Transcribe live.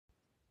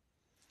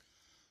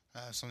I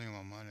have something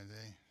on my mind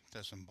today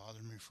that's been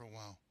bothering me for a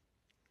while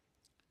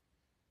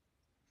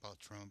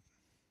about Trump.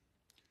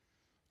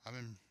 I've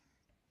been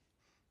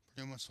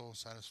pretty much so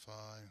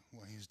satisfied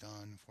what he's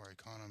done for our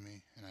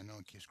economy, and I know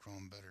it keeps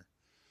growing better.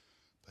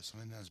 But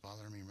something that's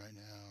bothering me right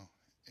now,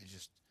 it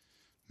just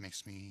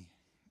makes me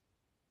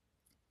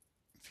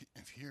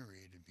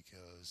infuriated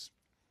because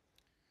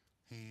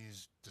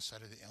he's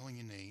decided to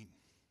alienate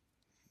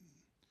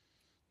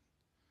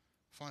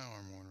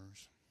firearm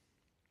owners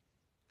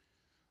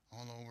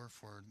all over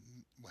for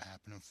what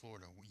happened in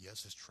Florida.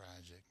 Yes, it's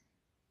tragic,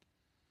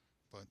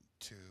 but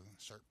to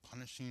start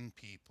punishing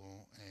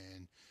people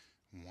and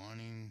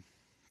wanting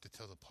to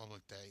tell the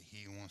public that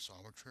he wants to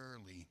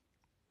arbitrarily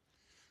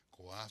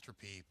go after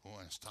people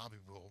and stop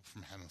people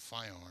from having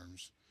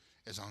firearms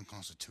is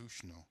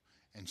unconstitutional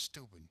and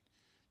stupid.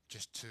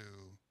 Just to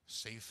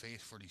save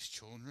face for these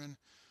children,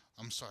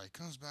 I'm sorry, it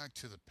comes back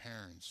to the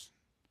parents,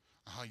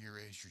 how you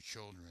raise your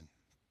children,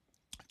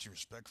 to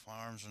respect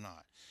firearms or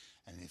not.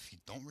 And if you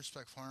don't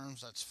respect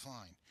firearms, that's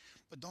fine.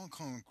 But don't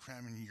come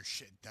cramming your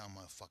shit down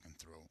my fucking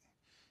throat.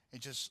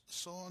 It's just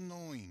so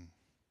annoying.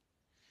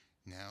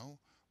 Now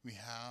we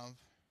have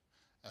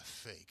a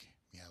fake.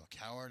 We have a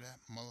coward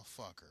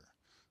motherfucker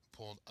who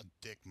pulled a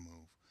dick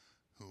move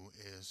who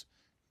is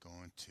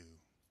going to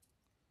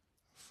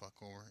fuck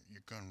over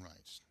your gun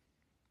rights.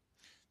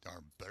 There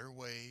are better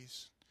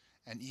ways,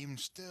 and even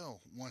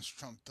still, once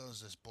Trump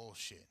does this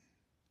bullshit,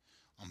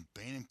 I'm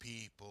banning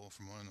people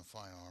from owning a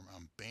firearm,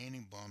 I'm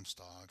banning bum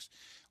stocks,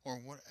 or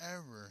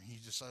whatever he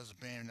decides to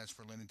ban that's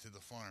related to the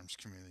firearms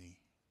community.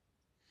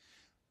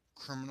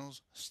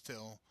 Criminals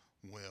still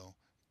will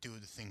do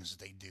the things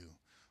they do,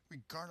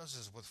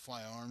 regardless of with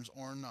firearms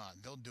or not.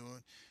 They'll do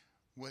it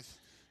with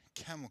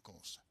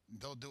chemicals.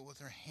 They'll do it with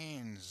their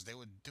hands. They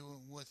would do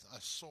it with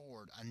a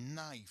sword, a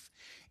knife,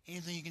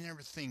 anything you can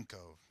ever think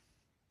of.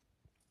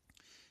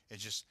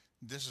 It's just,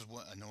 this is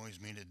what annoys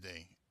me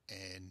today.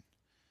 And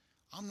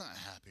I'm not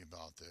happy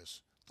about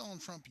this.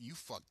 Donald Trump, you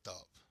fucked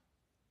up.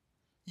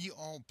 You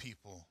all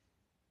people,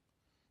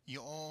 you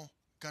all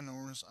gun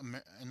owners,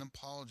 an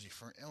apology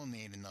for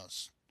alienating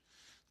us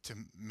to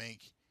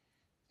make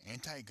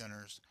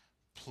anti-gunners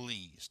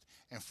pleased.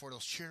 And for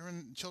those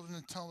children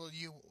to tell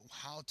you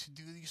how to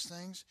do these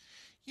things,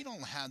 you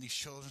don't have these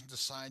children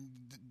decide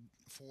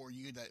for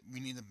you that we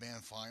need to ban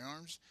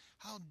firearms.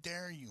 How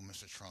dare you,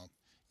 Mr. Trump?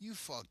 You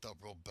fucked up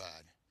real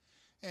bad.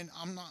 And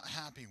I'm not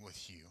happy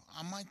with you.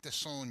 I might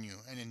disown you,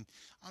 and then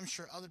I'm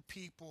sure other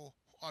people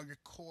are your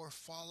core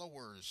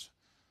followers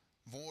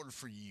voted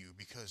for you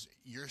because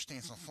your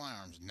stance on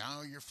firearms.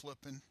 Now you're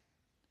flipping.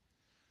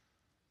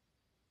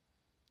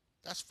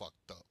 That's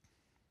fucked up.